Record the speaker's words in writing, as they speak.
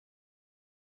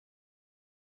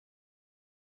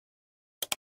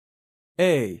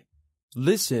A.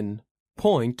 Listen,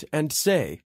 point, and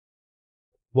say.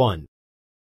 1.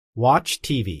 Watch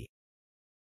TV.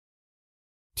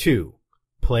 2.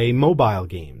 Play mobile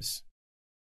games.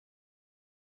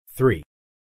 3.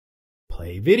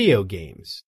 Play video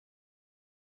games.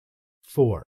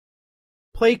 4.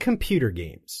 Play computer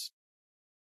games.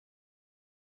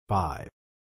 5.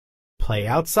 Play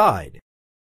outside.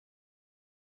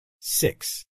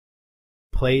 6.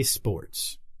 Play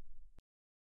sports.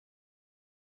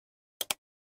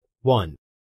 1.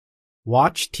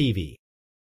 Watch TV.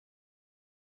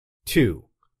 2.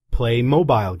 Play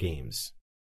mobile games.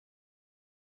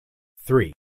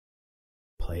 3.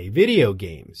 Play video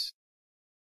games.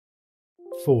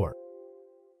 4.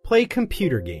 Play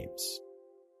computer games.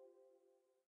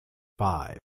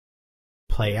 5.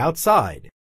 Play outside.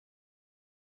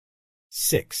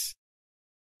 6.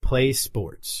 Play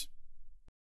sports.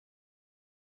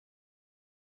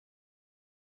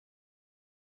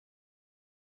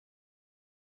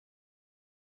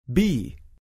 B.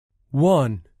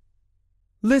 1.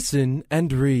 Listen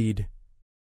and read.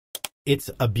 It's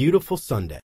a beautiful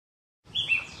Sunday.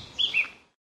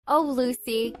 Oh,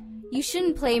 Lucy, you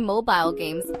shouldn't play mobile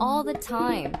games all the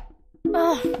time.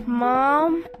 Ugh,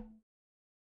 Mom.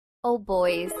 Oh,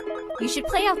 boys, you should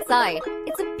play outside.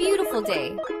 It's a beautiful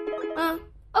day.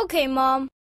 Okay, Mom.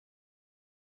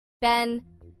 Ben,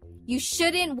 you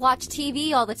shouldn't watch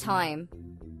TV all the time.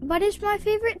 But it's my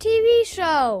favorite TV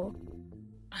show.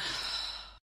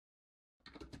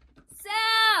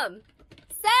 Sam!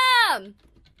 Sam!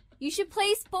 You should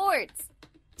play sports.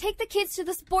 Take the kids to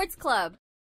the sports club.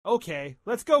 Okay,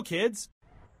 let's go, kids.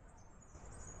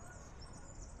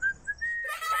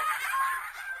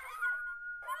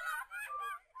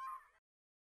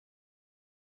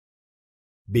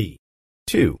 B.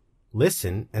 2.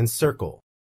 Listen and circle.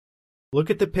 Look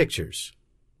at the pictures.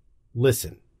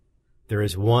 Listen. There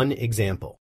is one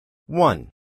example. 1.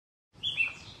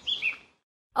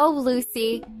 Oh,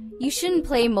 Lucy, you shouldn't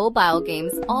play mobile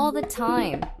games all the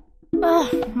time.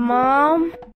 Ugh,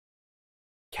 Mom.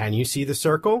 Can you see the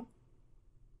circle?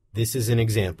 This is an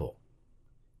example.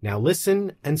 Now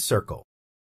listen and circle.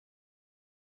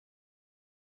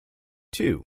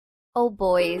 2. Oh,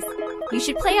 boys, you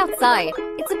should play outside.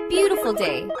 It's a beautiful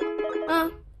day.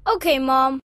 Okay,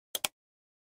 Mom.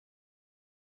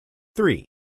 3.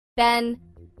 Ben,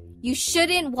 you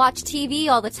shouldn't watch TV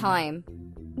all the time.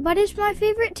 But it's my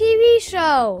favorite TV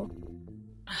show.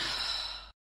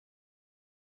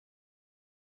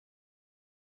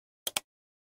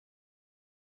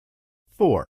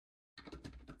 Four.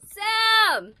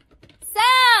 Sam!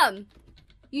 Sam!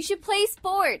 You should play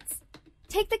sports.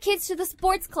 Take the kids to the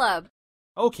sports club.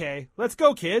 Okay, let's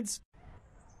go, kids.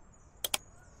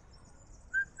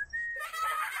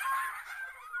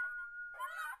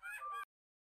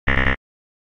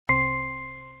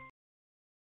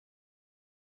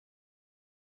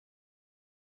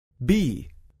 B.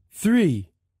 3.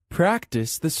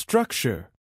 Practice the structure.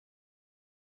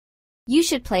 You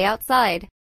should play outside.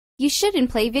 You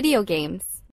shouldn't play video games.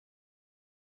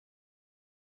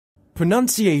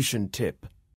 Pronunciation tip.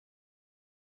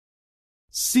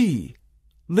 C.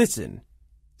 Listen.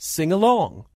 Sing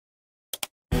along.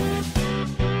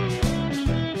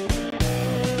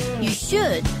 You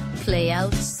should play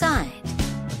outside.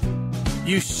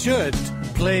 You should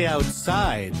play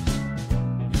outside.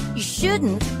 You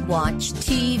shouldn't watch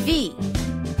TV.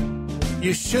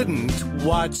 You shouldn't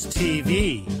watch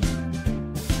TV.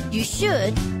 You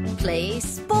should play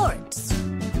sports.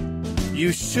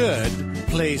 You should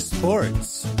play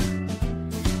sports.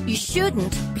 You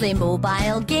shouldn't play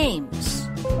mobile games.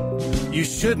 You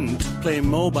shouldn't play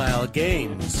mobile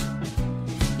games.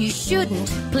 You shouldn't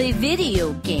play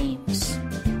video games.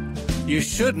 You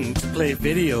shouldn't play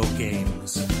video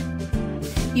games.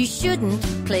 You shouldn't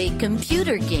play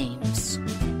computer games.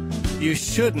 You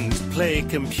shouldn't play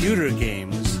computer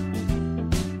games.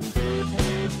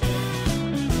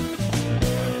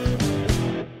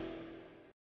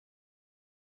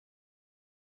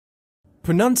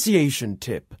 Pronunciation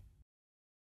tip.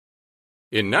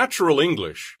 In natural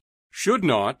English, should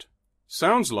not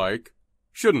sounds like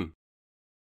shouldn't.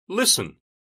 Listen.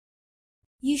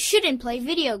 You shouldn't play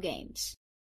video games.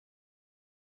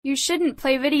 You shouldn't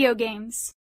play video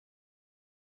games.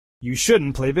 You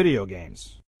shouldn't play video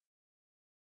games.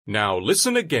 Now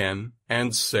listen again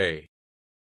and say.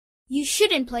 You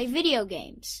shouldn't play video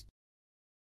games.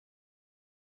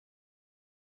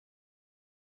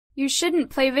 You shouldn't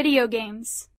play video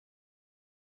games.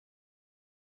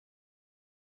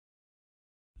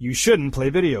 You shouldn't play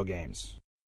video games.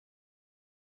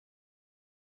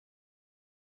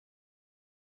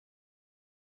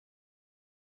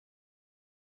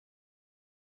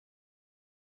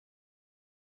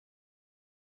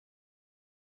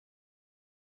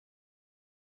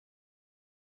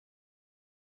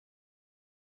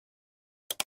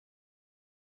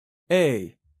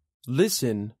 A.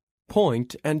 Listen,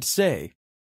 point, and say.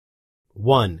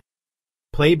 1.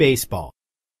 Play baseball.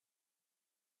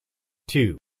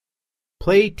 2.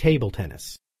 Play table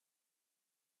tennis.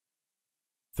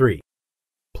 3.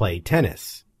 Play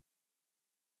tennis.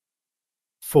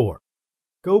 4.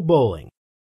 Go bowling.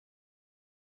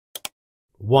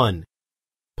 1.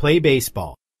 Play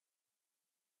baseball.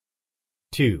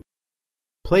 2.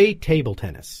 Play table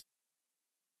tennis.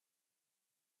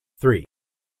 3.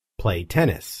 Play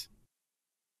tennis.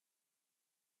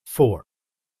 4.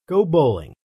 Go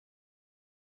bowling.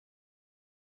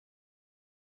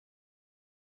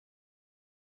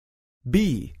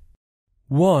 B.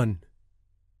 1.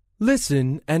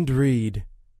 Listen and read.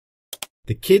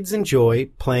 The kids enjoy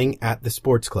playing at the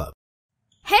sports club.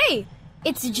 Hey,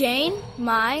 it's Jane,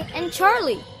 Mai, and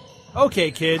Charlie.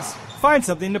 Okay, kids, find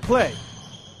something to play.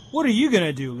 What are you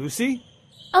gonna do, Lucy?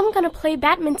 I'm gonna play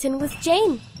badminton with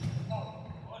Jane.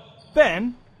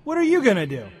 Ben, what are you gonna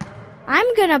do?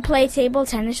 I'm gonna play table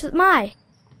tennis with Mai.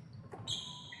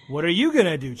 What are you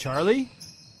gonna do, Charlie?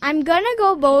 I'm gonna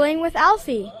go bowling with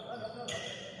Alfie.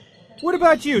 What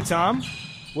about you, Tom?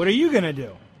 What are you gonna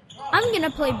do? I'm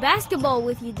gonna play basketball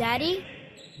with you, Daddy.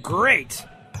 Great!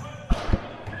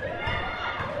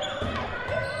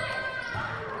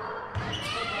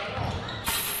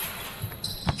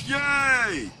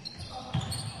 Yay!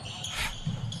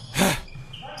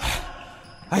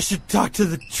 I should talk to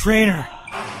the trainer.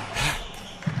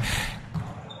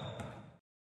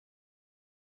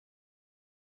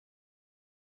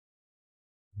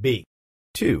 B.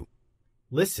 2.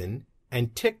 Listen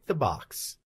and tick the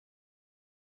box.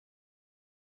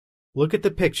 Look at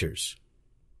the pictures.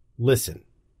 Listen.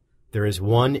 There is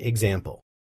one example.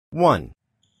 1.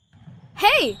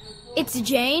 Hey, it's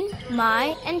Jane,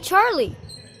 Mai, and Charlie.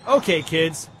 Okay,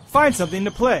 kids, find something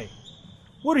to play.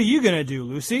 What are you gonna do,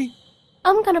 Lucy?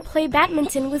 I'm gonna play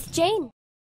badminton with Jane.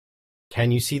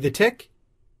 Can you see the tick?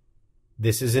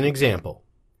 This is an example.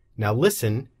 Now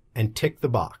listen and tick the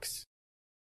box.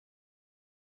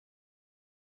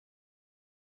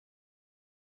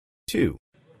 2.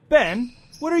 Ben,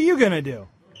 what are you gonna do?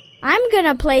 I'm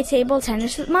gonna play table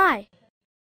tennis with Mai.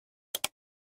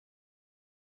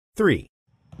 3.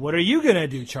 What are you gonna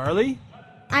do, Charlie?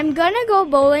 I'm gonna go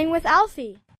bowling with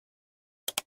Alfie.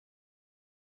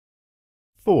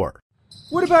 4.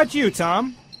 What about you,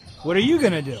 Tom? What are you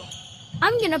gonna do?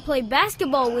 I'm gonna play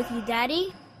basketball with you,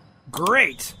 Daddy.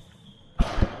 Great!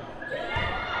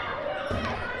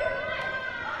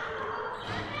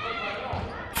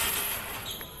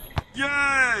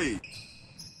 Yay!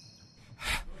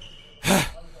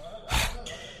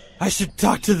 I should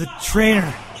talk to the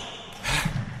trainer.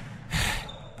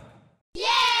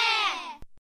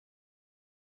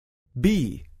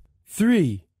 B.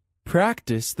 3.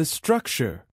 Practice the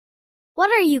structure.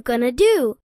 What are you gonna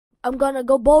do? I'm gonna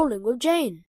go bowling with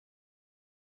Jane.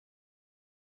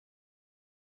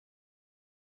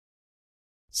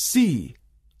 C.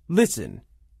 Listen.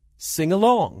 Sing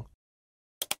along.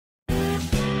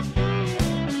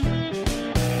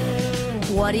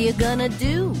 What are you gonna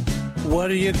do?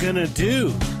 What are you gonna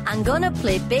do? I'm gonna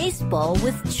play baseball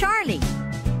with Charlie.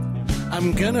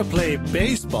 I'm gonna play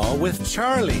baseball with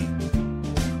Charlie.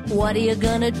 What are you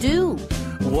gonna do?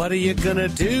 What are you gonna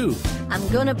do? I'm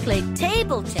gonna play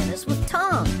table tennis with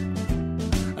Tom.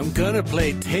 I'm gonna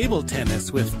play table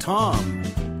tennis with Tom.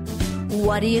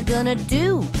 What are you gonna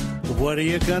do? What are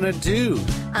you gonna do?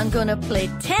 I'm gonna play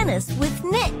tennis with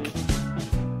Nick.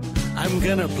 I'm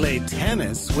gonna play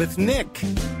tennis with Nick.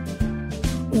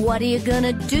 What are you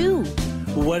gonna do?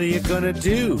 What are you gonna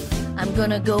do? I'm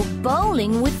gonna go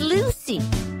bowling with Lucy.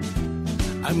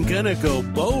 I'm gonna go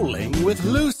bowling with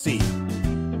Lucy.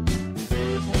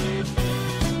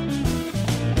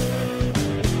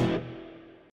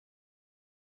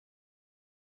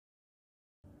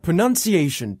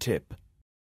 Pronunciation tip.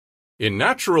 In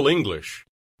natural English,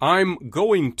 I'm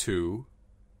going to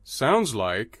sounds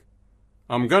like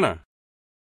I'm gonna.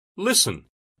 Listen.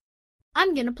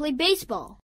 I'm gonna play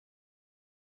baseball.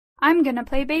 I'm gonna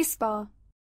play baseball.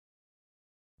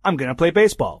 I'm gonna play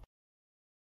baseball.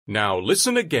 Now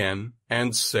listen again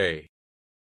and say.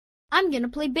 I'm gonna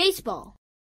play baseball.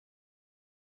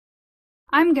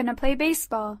 I'm gonna play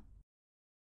baseball.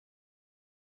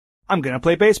 I'm gonna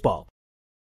play baseball.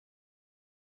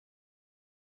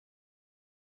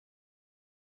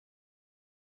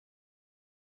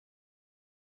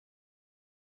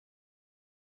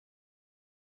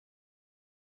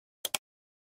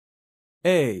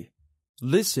 A.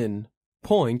 Listen,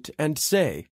 point, and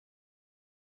say.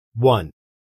 1.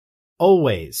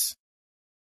 Always.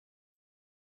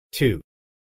 2.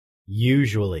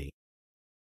 Usually.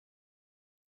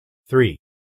 3.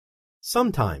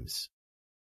 Sometimes.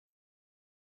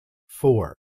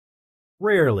 4.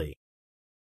 Rarely.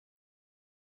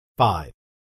 5.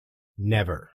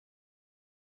 Never.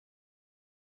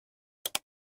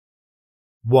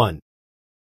 1.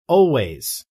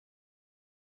 Always.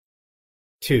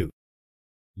 2.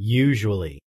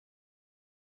 Usually.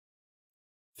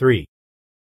 3.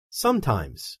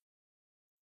 Sometimes.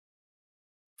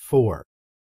 4.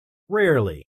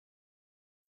 Rarely.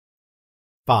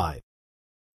 5.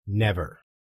 Never.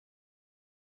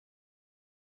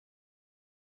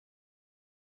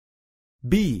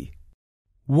 B.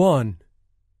 1.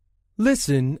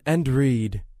 Listen and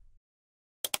read.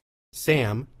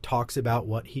 Sam talks about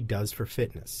what he does for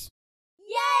fitness.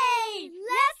 Yay!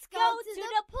 Let's go to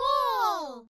the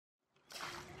pool!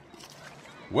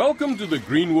 Welcome to the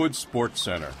Greenwood Sports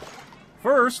Center.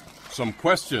 First, some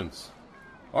questions.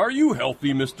 Are you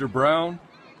healthy, Mr. Brown?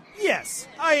 Yes,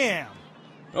 I am.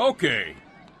 Okay.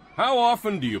 How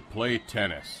often do you play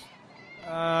tennis?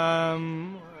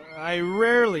 I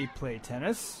rarely play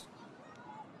tennis.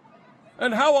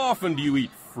 And how often do you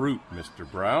eat fruit, Mr.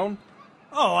 Brown?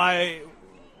 Oh, I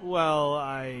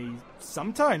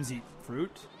sometimes eat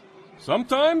fruit.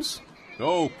 Sometimes?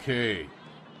 Okay.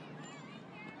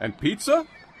 And pizza?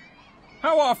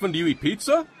 How often do you eat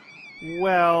pizza?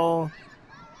 Well,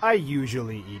 I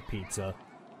usually eat pizza.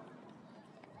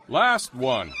 Last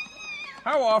one.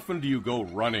 How often do you go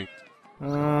running?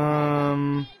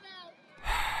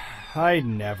 I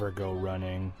never go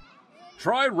running.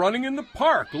 Try running in the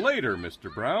park later,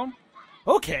 Mr. Brown.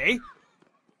 Okay.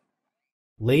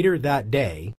 Later that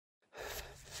day,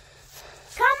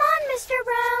 Come on, Mr.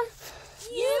 Brown.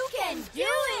 You can do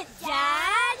it,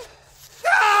 Dad!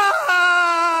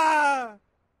 Ah!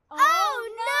 Oh,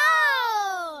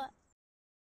 no!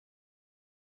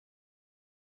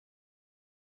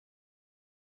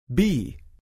 B.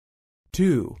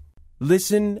 2.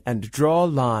 Listen and draw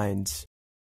lines.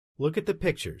 look at the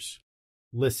pictures.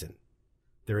 Listen.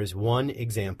 There is one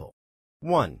example.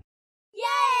 1.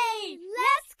 Yay!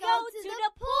 Let's go to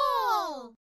the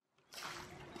pool!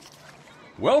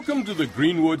 Welcome to the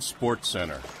Greenwood Sports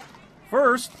Center.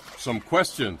 First, some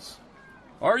questions.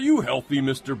 Are you healthy,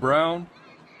 Mr. Brown?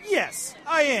 Yes,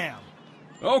 I am.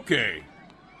 Okay.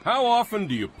 How often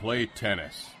do you play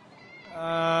tennis?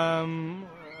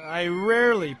 I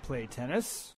rarely play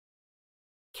tennis.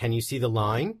 Can you see the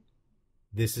line?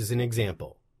 This is an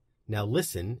example. Now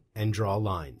listen and draw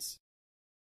lines.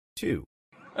 2.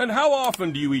 And how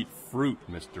often do you eat fruit,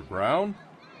 Mr. Brown?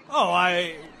 Oh,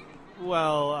 I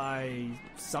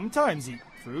sometimes eat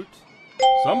fruit.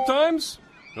 Sometimes?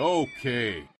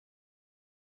 Okay.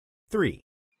 3.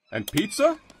 And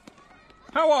pizza?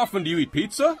 How often do you eat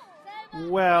pizza?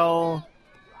 Well,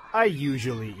 I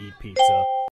usually eat pizza.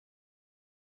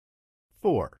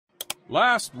 4.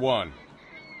 Last one.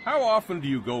 How often do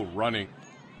you go running?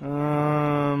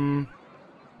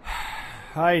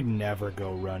 I never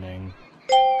go running.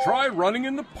 Try running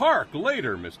in the park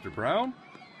later, Mr. Brown.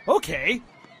 Okay.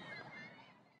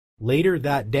 Later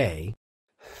that day,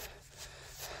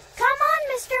 Come on,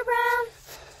 Mr. Brown.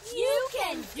 You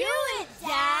can do it,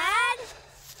 Dad!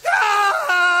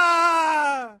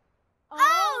 Ah!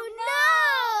 Oh,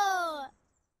 no!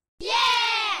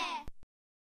 Yeah!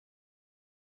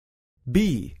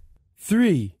 B.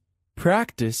 3.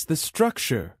 Practice the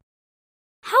structure.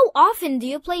 How often do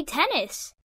you play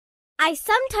tennis? I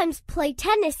sometimes play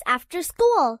tennis after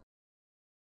school.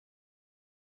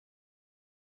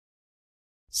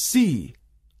 C.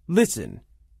 Listen.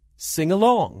 Sing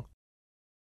along.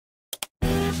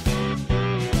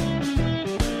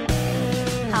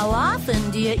 How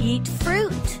often do you eat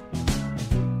fruit?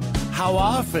 How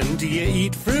often do you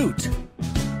eat fruit?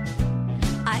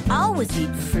 I always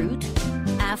eat fruit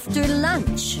after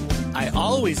lunch. I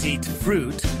always eat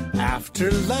fruit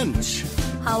after lunch.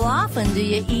 How often do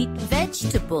you eat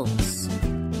vegetables?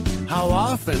 How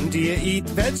often do you eat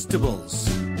vegetables?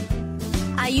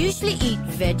 I usually eat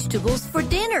vegetables for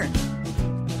dinner.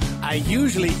 I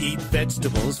usually eat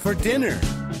vegetables for dinner.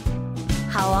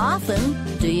 How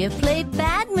often do you play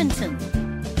badminton?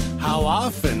 How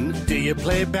often do you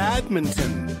play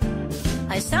badminton?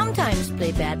 I sometimes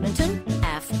play badminton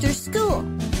after school.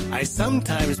 I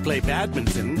sometimes play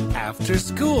badminton after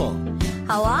school.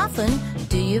 How often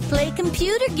do you play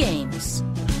computer games?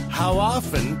 How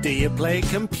often do you play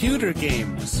computer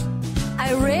games?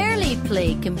 I rarely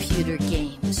play computer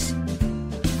games.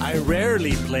 I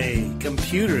rarely play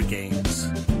computer games.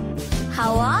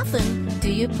 How often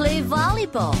do you play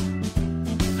volleyball?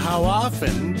 How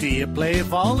often do you play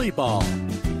volleyball?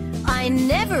 I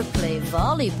never play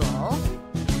volleyball.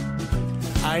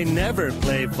 I never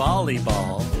play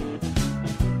volleyball.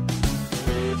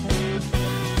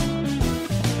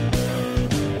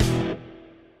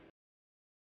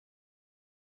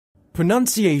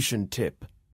 Pronunciation tip.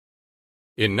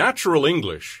 In natural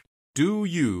English, do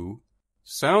you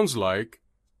sounds like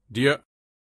dia.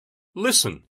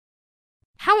 Listen.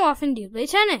 How often do you play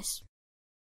tennis?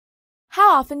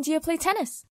 How often do you play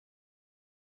tennis?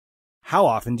 How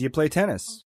often do you play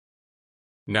tennis?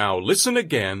 Now listen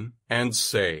again and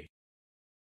say.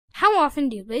 How often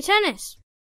do you play tennis?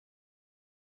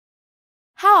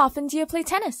 How often do you play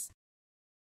tennis?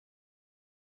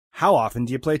 How often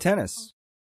do you play tennis?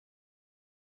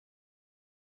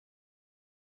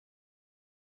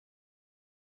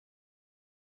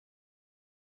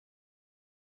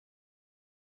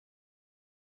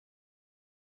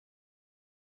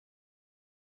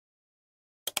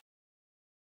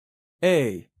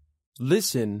 A.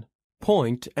 Listen,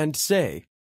 point, and say.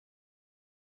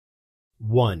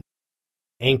 1.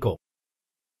 Ankle.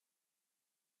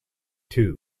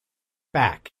 2.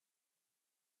 Back.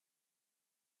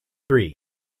 3.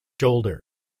 Shoulder.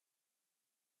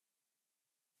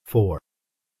 4.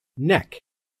 Neck.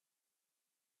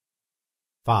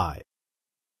 5.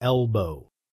 Elbow.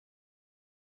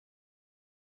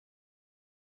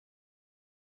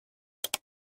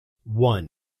 1.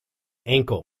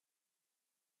 Ankle.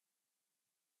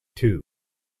 2.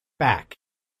 Back.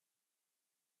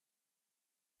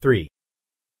 3.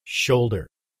 Shoulder.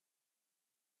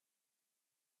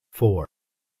 4.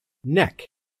 Neck.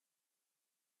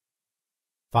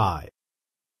 5.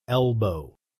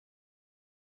 Elbow.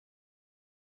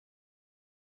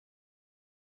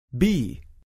 B.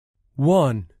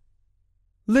 1.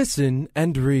 Listen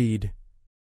and read.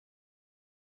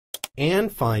 Anne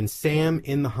finds Sam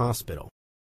in the hospital.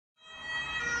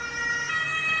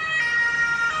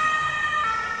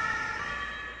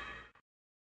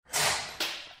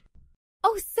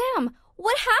 Oh, Sam,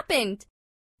 what happened?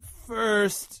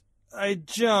 First, I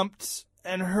jumped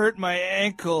and hurt my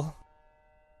ankle.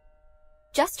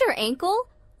 Just your ankle?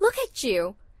 Look at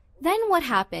you. Then what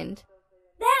happened?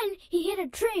 Then he hit a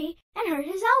tree and hurt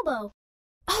his elbow.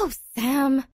 Oh,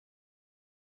 Sam.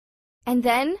 And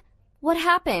then what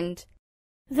happened?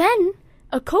 Then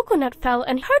a coconut fell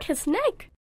and hurt his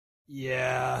neck.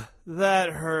 Yeah, that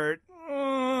hurt.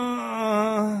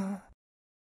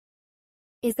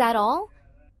 Is that all?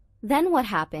 Then what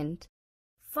happened?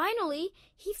 Finally,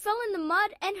 he fell in the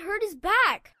mud and hurt his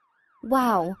back.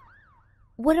 Wow.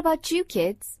 What about you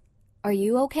kids? Are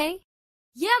you okay?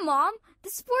 Yeah, Mom. The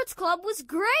sports club was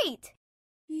great.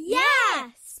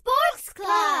 Yeah! Sports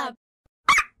club!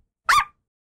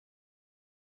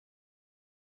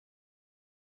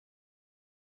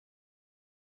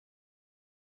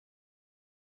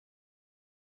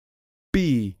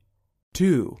 B.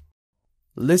 2.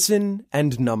 Listen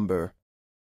and number.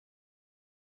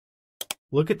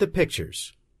 Look at the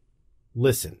pictures.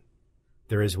 Listen.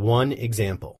 There is one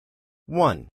example.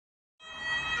 1.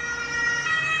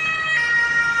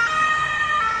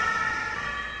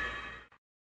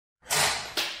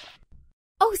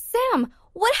 Oh, Sam,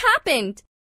 what happened?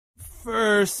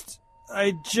 First,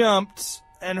 I jumped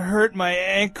and hurt my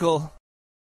ankle.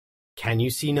 Can you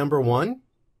see number 1?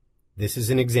 This is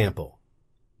an example.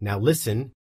 Now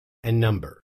listen and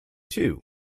number. 2.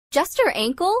 Just your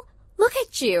ankle? Look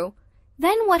at you.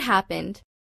 Then what happened?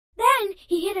 Then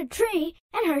he hit a tree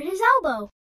and hurt his elbow.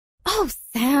 Oh,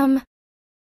 Sam.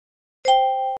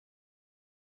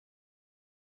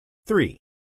 3.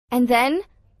 And then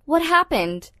what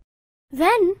happened?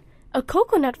 Then a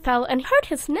coconut fell and hurt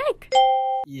his neck.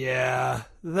 Yeah,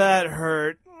 that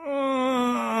hurt.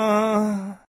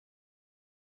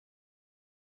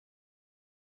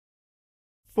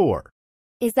 4.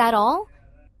 Is that all?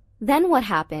 Then what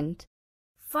happened?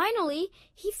 Finally,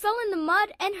 he fell in the mud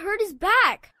and hurt his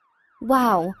back.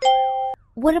 Wow.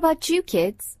 What about you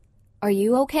kids? Are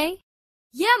you okay?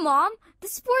 Yeah, Mom. The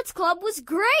sports club was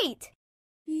great.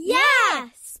 Yeah!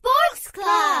 Sports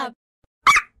club!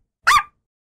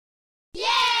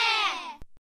 Yeah!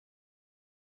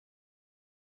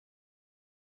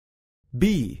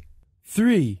 B.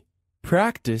 3.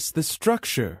 Practice the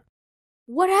structure.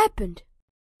 What happened?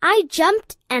 I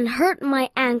jumped and hurt my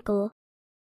ankle.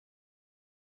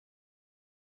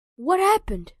 What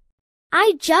happened?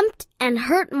 I jumped and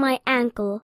hurt my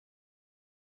ankle.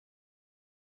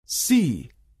 C.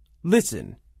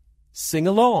 Listen. Sing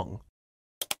along.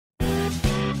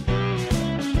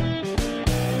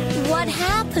 What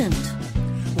happened?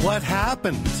 What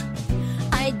happened?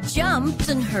 I jumped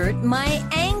and hurt my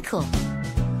ankle.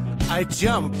 I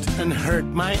jumped and hurt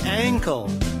my ankle.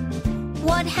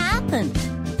 What happened?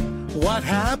 What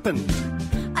happened?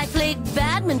 I played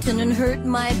badminton and hurt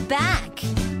my back.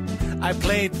 I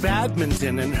played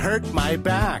badminton and hurt my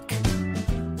back.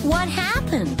 What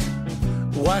happened?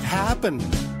 What happened?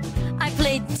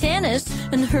 played tennis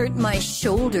and hurt my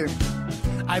shoulder.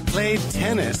 I played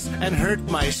tennis and hurt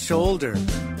my shoulder.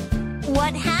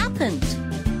 What happened?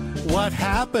 What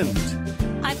happened?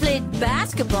 I played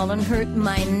basketball and hurt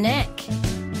my neck.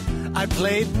 I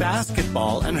played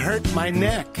basketball and hurt my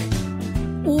neck.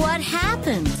 What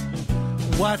happened?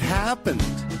 What happened?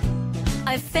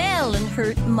 I fell and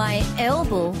hurt my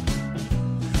elbow.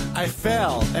 I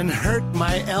fell and hurt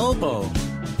my elbow.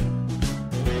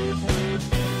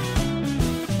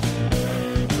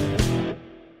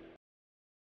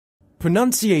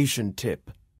 Pronunciation tip.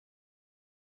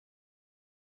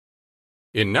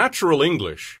 In natural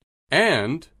English,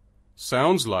 and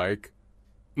sounds like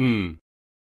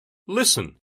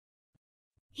Listen.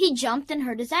 He jumped and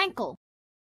hurt his ankle.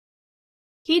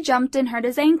 He jumped and hurt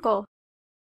his ankle.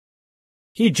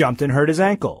 He jumped and hurt his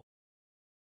ankle.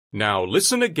 Now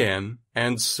listen again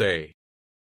and say.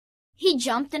 He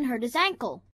jumped and hurt his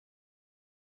ankle.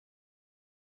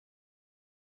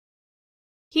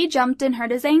 He jumped and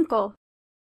hurt his ankle.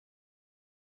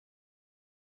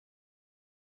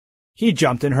 He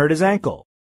jumped and hurt his ankle.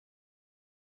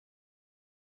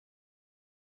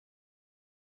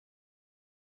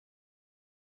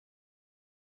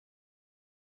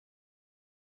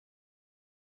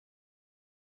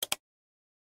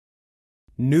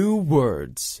 New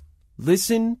words.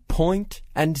 Listen, point,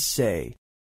 and say.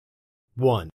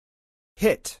 1,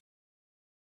 Hit.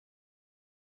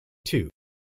 2,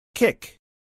 Kick.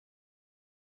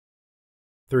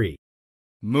 3,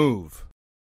 Move.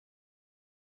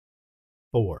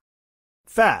 4,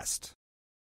 Fast.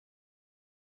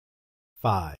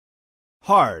 5,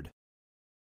 Hard.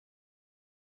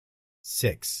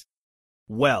 6,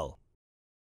 Well.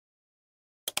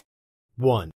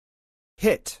 1,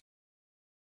 Hit.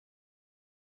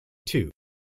 2,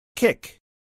 Kick.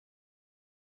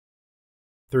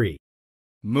 3,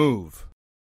 Move.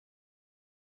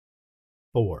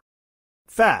 4,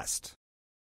 Fast.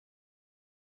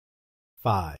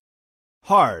 5,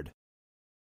 Hard.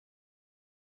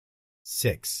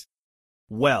 6.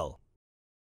 Well.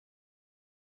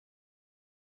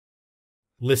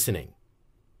 Listening.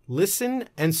 Listen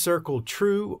and circle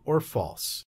true or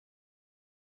false.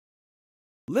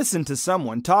 Listen to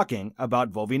someone talking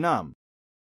about Vovinam.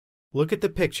 Look at the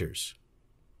pictures.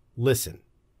 Listen.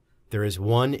 There is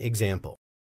one example.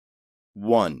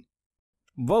 1,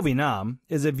 Vovinam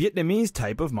is a Vietnamese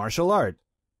type of martial art.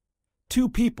 Two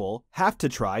people have to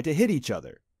try to hit each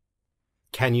other.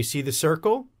 Can you see the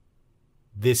circle?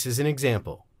 This is an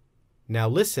example. Now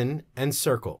listen and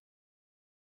circle.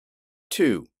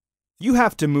 2, You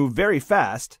have to move very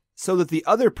fast so that the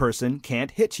other person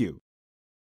can't hit you.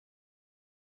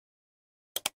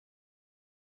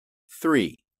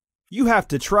 3, You have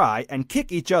to try and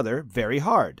kick each other very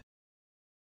hard.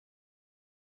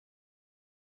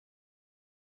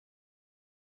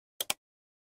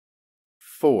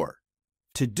 4,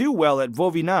 To do well at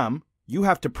Vovinam, you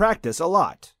have to practice a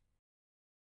lot.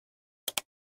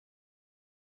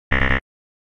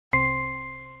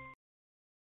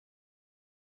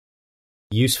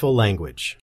 Useful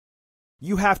language.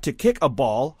 You have to kick a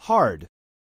ball hard.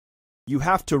 You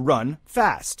have to run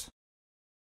fast.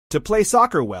 To play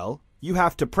soccer well, you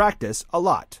have to practice a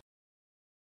lot.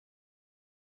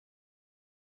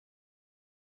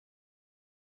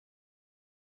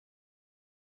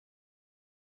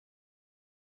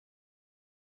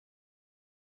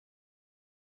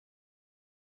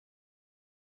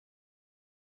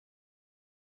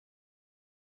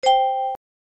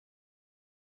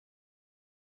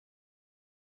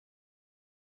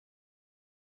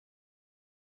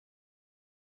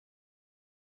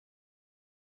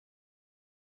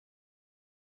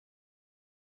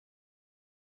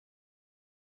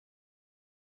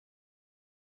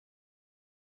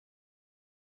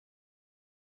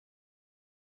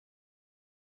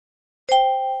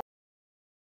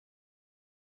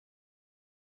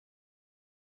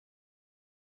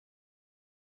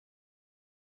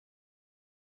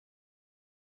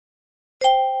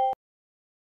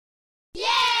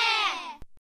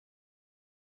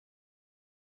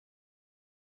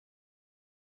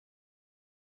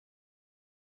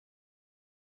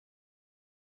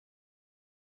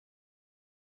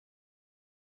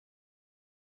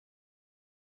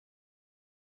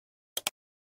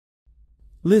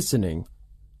 Listening.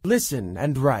 Listen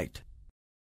and write.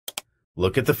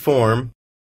 Look at the form.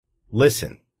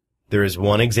 Listen. There is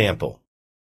one example.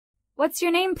 What's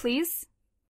your name, please?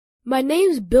 My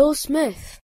name's Bill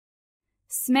Smith.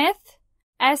 Smith?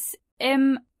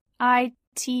 S-M-I-T-H?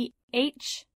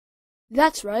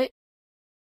 That's right.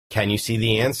 Can you see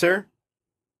the answer?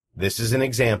 This is an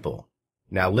example.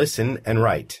 Now listen and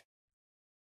write.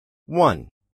 1.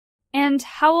 And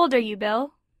how old are you,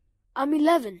 Bill? I'm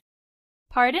 11.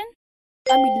 Pardon?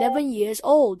 I'm 11 years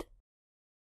old.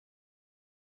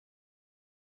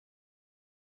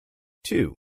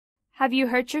 2. Have you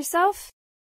hurt yourself?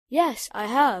 Yes, I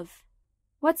have.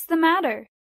 What's the matter?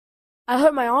 I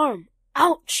hurt my arm.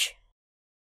 Ouch!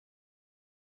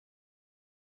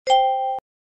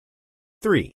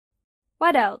 3.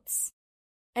 What else?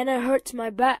 And I hurt my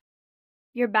back.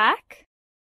 Your back?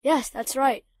 Yes, that's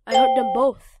right. I hurt them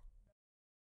both.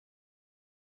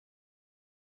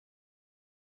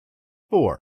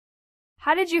 4.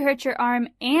 How did you hurt your arm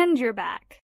and your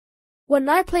back? When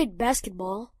I played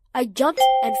basketball, I jumped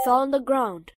and fell on the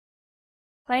ground.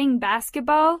 Playing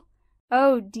basketball?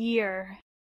 Oh dear.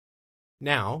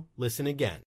 Now, listen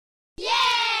again.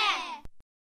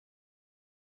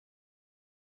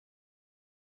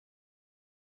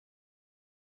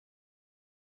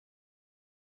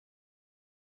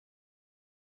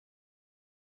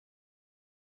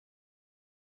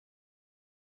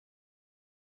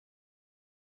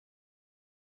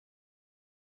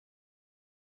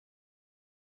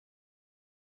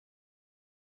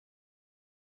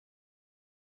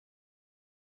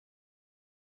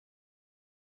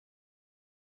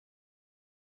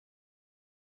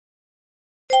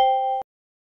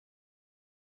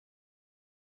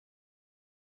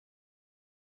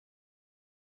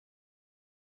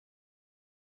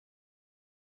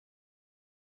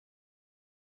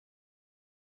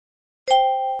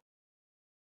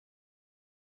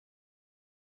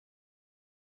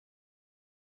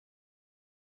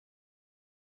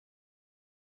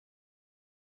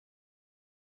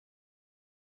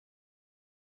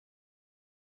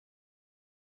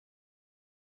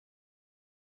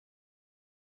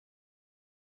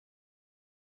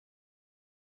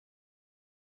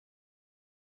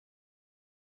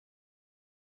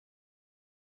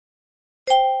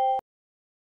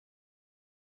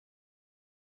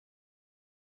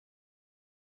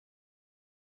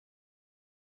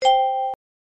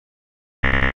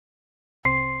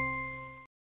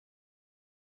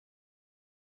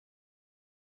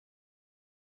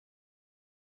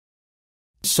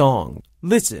 Song.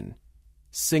 Listen.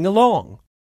 Sing along.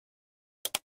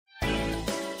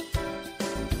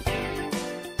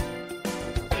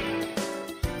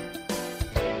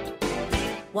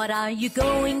 What are you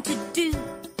going to do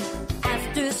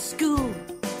after school?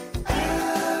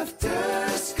 After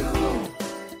school,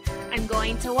 I'm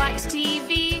going to watch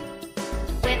TV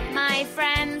with my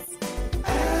friends.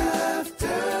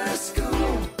 After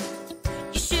school,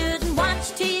 You shouldn't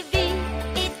watch TV,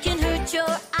 it can hurt your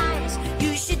eyes.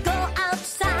 You should go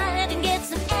outside and get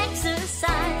some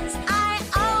exercise. I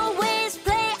always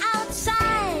play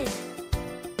outside.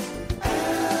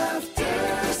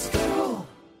 after school,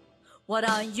 What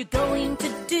are you going to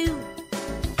do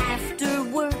after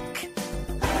work?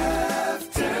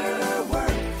 after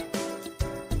work,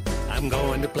 I'm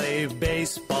going to play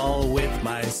baseball with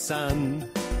my son.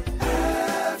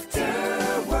 after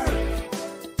work,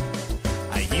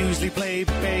 I usually play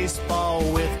baseball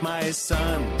with my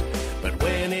son, but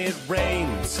when it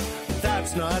rains,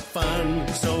 that's not fun.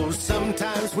 So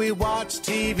sometimes we watch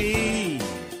TV.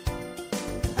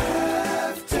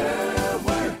 after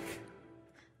work,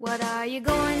 What are you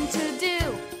going to do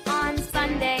on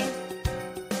Sunday?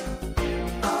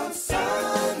 on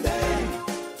Sunday,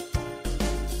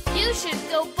 You should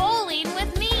go bowling.